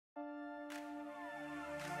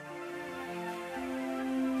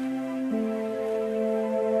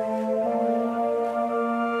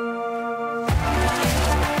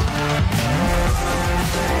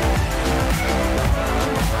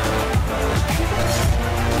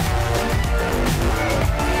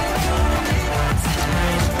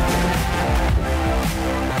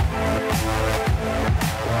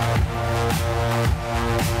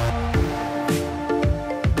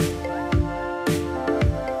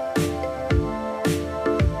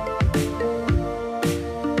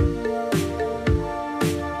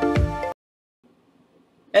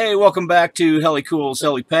Hey, welcome back to Helicool's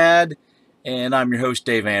Helipad, and I'm your host,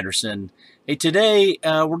 Dave Anderson. Hey, today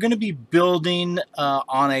we're going to be building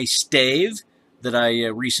on a stave that I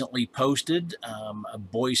recently posted, a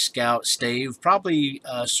Boy Scout stave, probably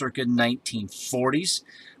circa 1940s,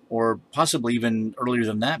 or possibly even earlier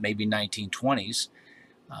than that, maybe 1920s.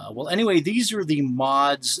 Well, anyway, these are the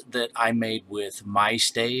mods that I made with my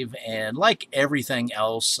stave, and like everything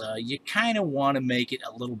else, you kind of want to make it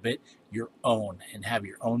a little bit your own and have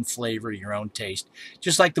your own flavor, your own taste.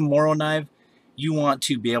 Just like the Moro knife, you want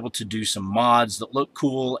to be able to do some mods that look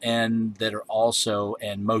cool and that are also,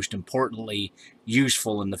 and most importantly,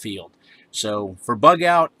 useful in the field. So for bug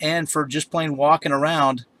out and for just plain walking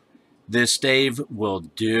around, this stave will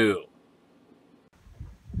do.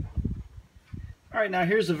 All right, now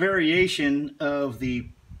here's a variation of the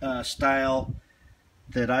style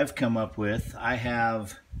that I've come up with. I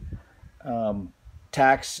have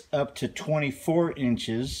tacks up to 24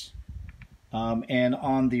 inches, and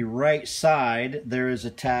on the right side there is a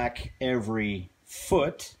tack every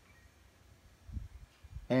foot,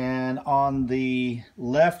 and on the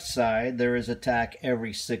left side there is a tack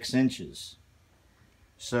every 6 inches.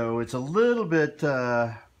 So it's a little bit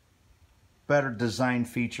better design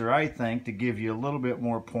feature, I think, to give you a little bit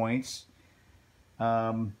more points.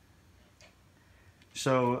 So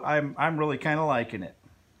I'm really kind of liking it.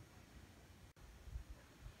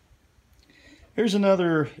 Here's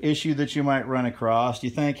another issue that you might run across. You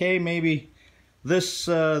think, hey, maybe this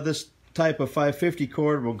type of 550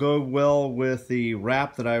 cord will go well with the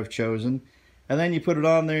wrap that I've chosen, and then you put it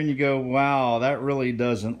on there and you go, wow, that really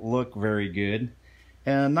doesn't look very good.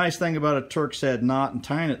 And a nice thing about a Turk's head knot and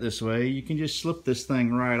tying it this way, you can just slip this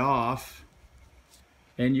thing right off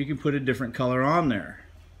and you can put a different color on there,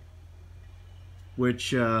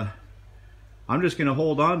 which I'm just going to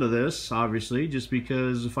hold on to this, obviously, just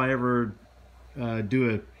because if I ever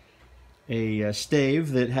do a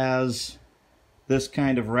stave that has this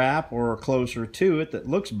kind of wrap or closer to it that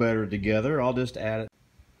looks better together, I'll just add it.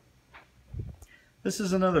 This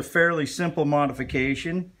is another fairly simple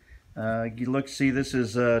modification. You see this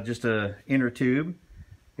is just a inner tube.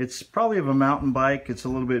 It's probably of a mountain bike. It's a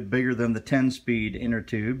little bit bigger than the 10-speed inner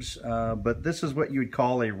tubes, but this is what you would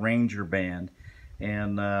call a Ranger band.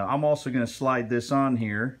 And I'm also going to slide this on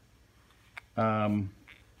here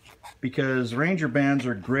because Ranger bands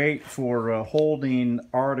are great for holding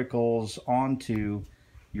articles onto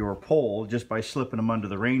your pole just by slipping them under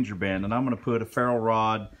the Ranger band. And I'm going to put a ferrule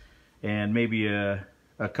rod and maybe a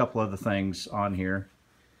couple other things on here.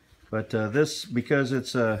 But this, because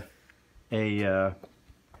it's a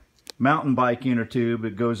mountain bike inner tube,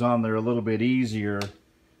 it goes on there a little bit easier.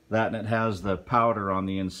 That, and it has the powder on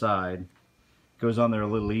the inside. It goes on there a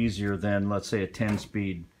little easier than, let's say, a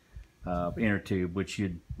 10-speed inner tube, which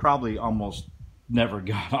you'd probably almost never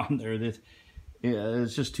got on there.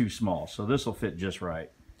 It's just too small. So this will fit just right.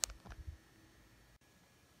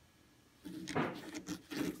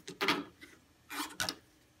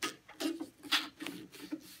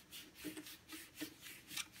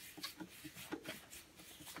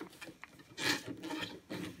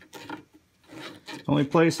 Only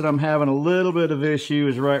place that I'm having a little bit of issue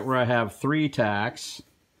is right where I have 3 tacks.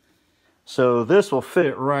 So this will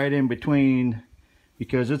fit right in between,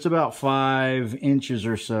 because it's about 5 inches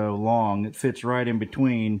or so long. It fits right in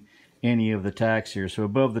between any of the tacks here. So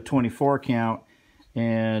above the 24 count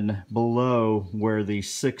and below where the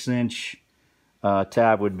 6-inch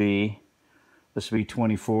tab would be. This would be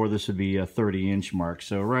 24, this would be a 30-inch mark.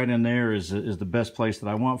 So right in there is the best place that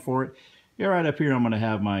I want for it. Yeah, right up here I'm going to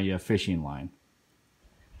have my fishing line.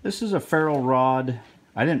 This is a ferrule rod.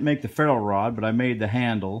 I didn't make the ferrule rod, but I made the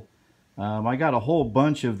handle. I got a whole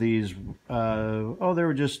bunch of these. They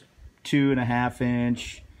were just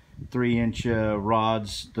 2.5-inch, 3-inch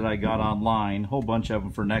rods that I got online. A whole bunch of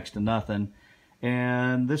them for next to nothing.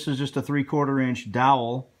 And this is just a 3/4-inch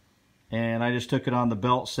dowel. And I just took it on the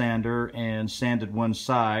belt sander and sanded one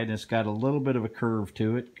side. It's got a little bit of a curve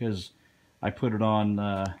to it because I put it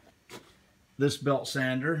on this belt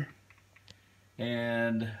sander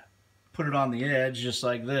and put it on the edge just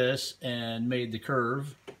like this and made the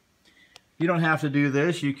curve. You don't have to do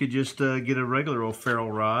this. You could just get a regular old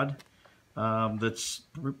ferrule rod that's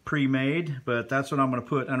pre-made, but that's what I'm going to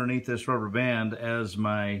put underneath this rubber band as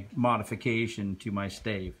my modification to my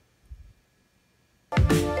stave.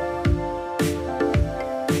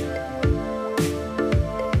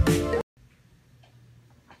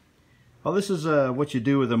 Well, this is what you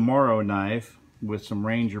do with a Moro knife with some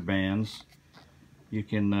Ranger bands. You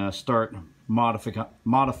can start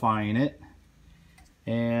modifying it,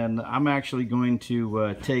 and I'm actually going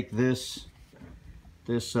to take this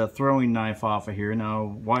this throwing knife off of here. Now,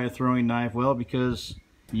 why a throwing knife? Well, because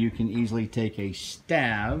you can easily take a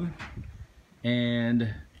stave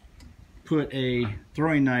and put a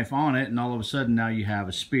throwing knife on it, and all of a sudden now you have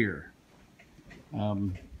a spear.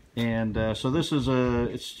 So this is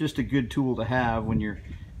it's just a good tool to have when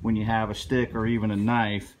you have a stick or even a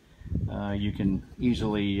knife. You can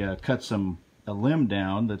easily cut a limb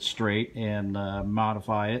down that's straight and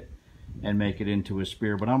modify it and make it into a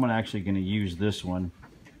spear. But I'm actually going to use this one.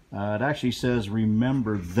 It actually says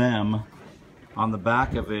 "Remember Them" on the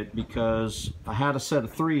back of it, because I had a set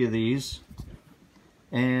of 3 of these,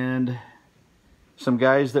 and some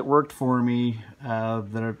guys that worked for me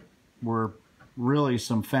were really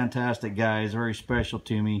some fantastic guys, very special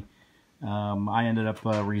to me. I ended up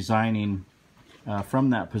resigning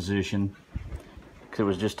from that position because it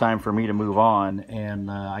was just time for me to move on, and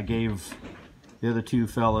I gave the other 2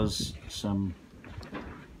 fellas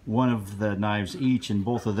one of the knives each, and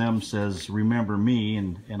both of them says "Remember Me,"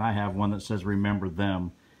 and I have one that says "Remember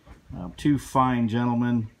Them." 2 fine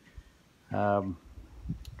gentlemen,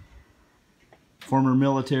 former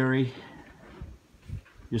military.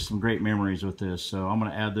 Just some great memories with this, so I'm going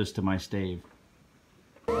to add this to my stave.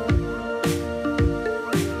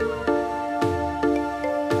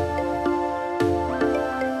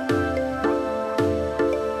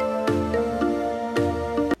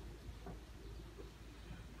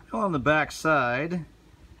 On the back side,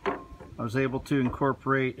 I was able to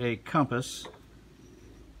incorporate a compass,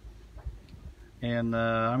 and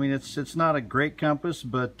I mean, it's not a great compass,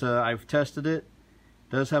 but I've tested it.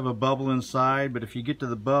 It does have a bubble inside, but if you get to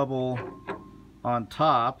the bubble on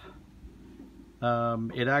top,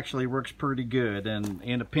 it actually works pretty good, and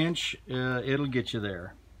in a pinch it'll get you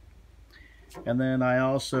there. And then I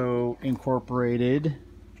also incorporated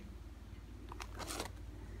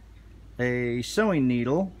a sewing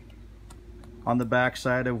needle on the back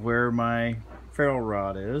side of where my ferrule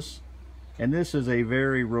rod is, and this is a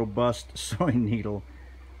very robust sewing needle.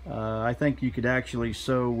 I think you could actually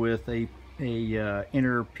sew with a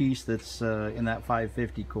inner piece that's in that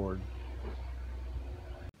 550 cord.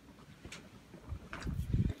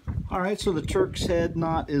 Alright, so the Turk's head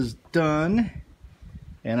knot is done,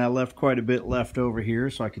 and I left quite a bit left over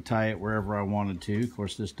here so I could tie it wherever I wanted to. Of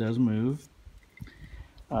course, this does move.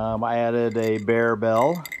 I added a bear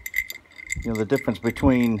bell. You know, the difference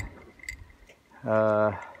between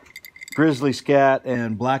grizzly scat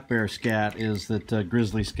and black bear scat is that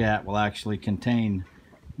grizzly scat will actually contain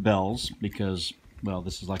bells because, well,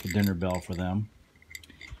 this is like a dinner bell for them.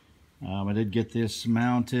 I did get this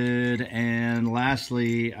mounted, and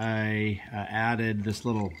lastly I added this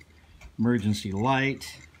little emergency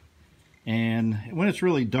light, and when it's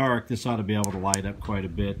really dark this ought to be able to light up quite a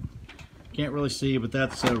bit. Can't really see, but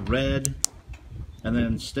that's red, and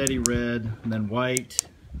then steady red, and then white,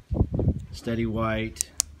 steady white,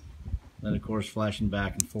 then of course flashing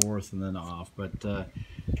back and forth and then off. But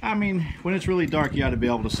I mean, when it's really dark you ought to be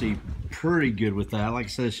able to see pretty good with that. Like I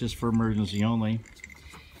said, it's just for emergency only.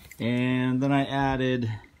 And then I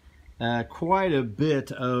added quite a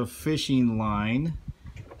bit of fishing line.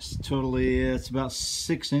 It's about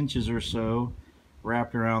 6 inches or so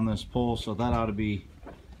wrapped around this pole, so that ought to be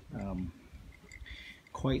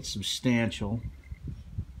quite substantial.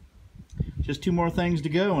 Just 2 more things to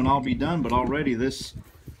go and I'll be done, but already this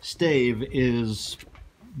stave is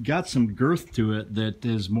got some girth to it that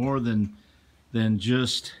is more than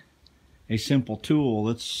just a simple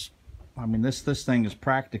tool. I mean, this thing is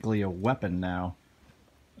practically a weapon now.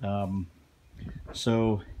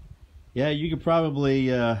 So yeah, you could probably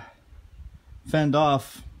fend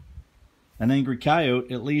off an angry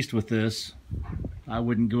coyote at least with this. I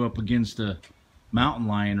wouldn't go up against a mountain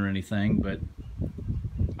lion or anything, but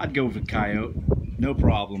I'd go with a coyote, no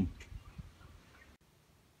problem.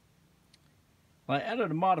 I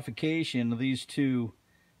added a modification of these 2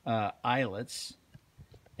 eyelets,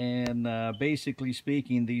 and basically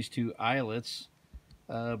speaking, these 2 eyelets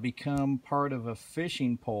become part of a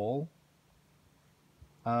fishing pole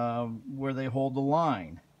where they hold the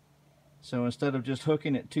line. So instead of just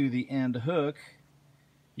hooking it to the end hook,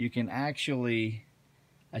 you can actually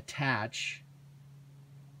attach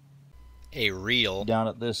a reel down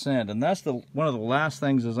at this end. And that's one of the last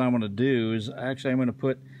things is I'm going to do is actually I'm going to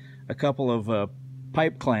put a couple of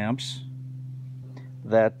pipe clamps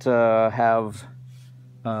that have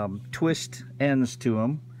twist ends to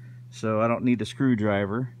them, so I don't need a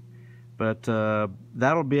screwdriver, but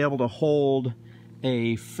that'll be able to hold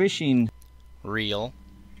a fishing reel.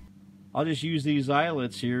 I'll just use these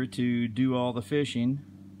eyelets here to do all the fishing.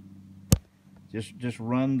 Just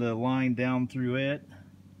run the line down through it,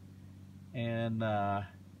 and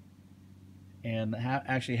and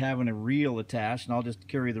actually having a reel attached, and I'll just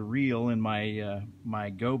carry the reel in my my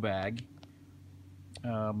go bag.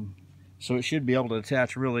 So it should be able to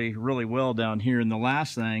attach really well down here. And the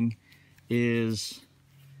last thing is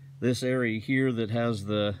this area here that has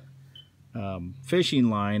the fishing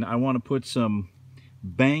line. I want to put some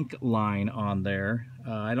bank line on there.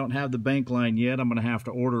 I don't have the bank line yet. I'm going to have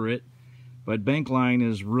to order it. But bank line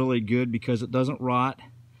is really good because it doesn't rot,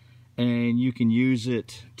 and you can use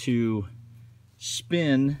it to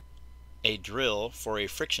spin a drill for a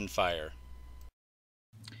friction fire,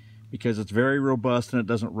 because it's very robust and it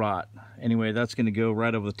doesn't rot. Anyway, that's going to go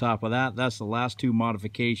right over the top of that. That's the last two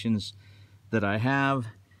modifications that I have,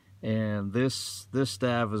 and this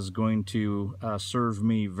stave is going to serve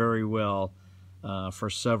me very well for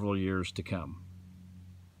several years to come.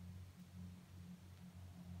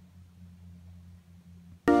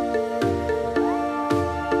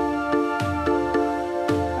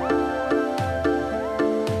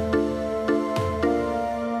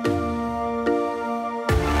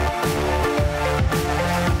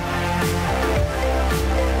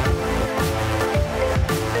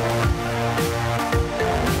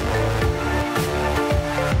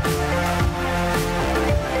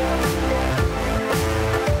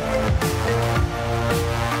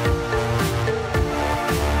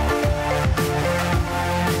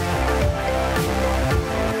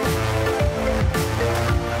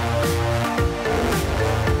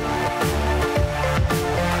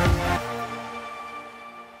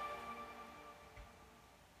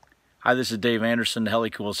 Hi, this is Dave Anderson,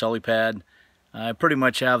 Helicool's helipad. I pretty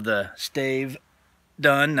much have the stave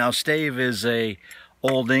done. Now, stave is a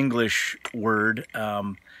Old English word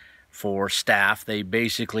for staff. They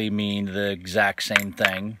basically mean the exact same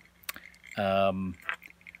thing.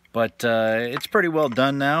 But it's pretty well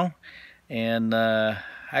done now. And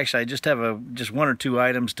actually, I just have just one or two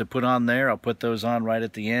items to put on there. I'll put those on right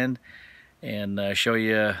at the end and show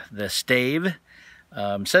you the stave.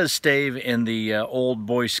 Says stave in the old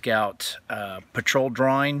Boy Scout Patrol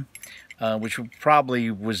drawing, which probably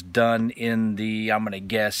was done in the, I'm going to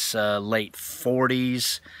guess, late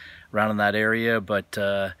 40s, around in that area. But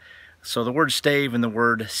so the word stave and the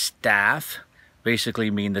word staff basically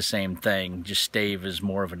mean the same thing. Just stave is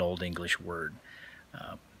more of an Old English word.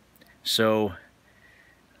 So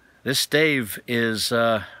this stave is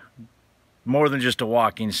more than just a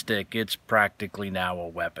walking stick. It's practically now a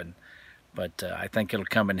weapon. But I think it'll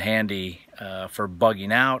come in handy for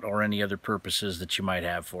bugging out or any other purposes that you might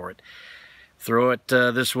have for it. Throw it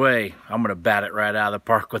this way. I'm going to bat it right out of the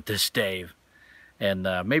park with this stave. And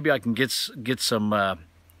maybe I can get some,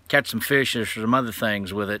 catch some fish or some other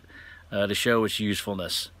things with it to show its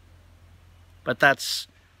usefulness. But that's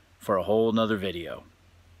for a whole nother video.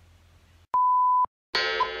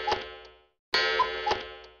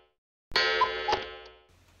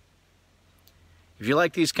 If you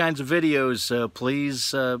like these kinds of videos,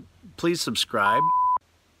 please subscribe.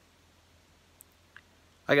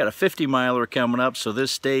 I got a 50 miler coming up, so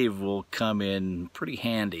this stave will come in pretty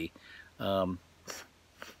handy. Got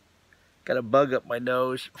a bug up my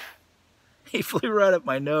nose. He flew right up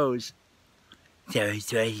my nose.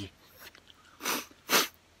 Sorry.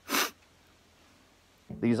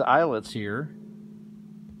 These eyelets here,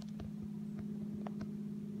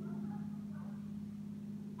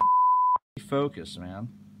 focus, man.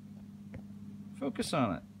 Focus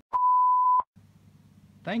on it.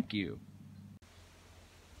 Thank you.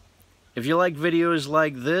 If you like videos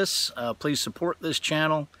like this, please support this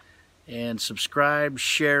channel and subscribe,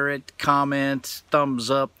 share it, comment,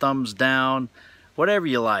 thumbs up, thumbs down, whatever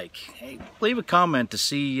you like. Hey, leave a comment to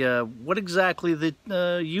see what exactly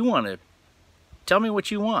that you want to. Tell me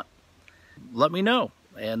what you want. Let me know,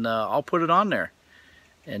 and I'll put it on there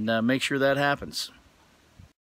and make sure that happens.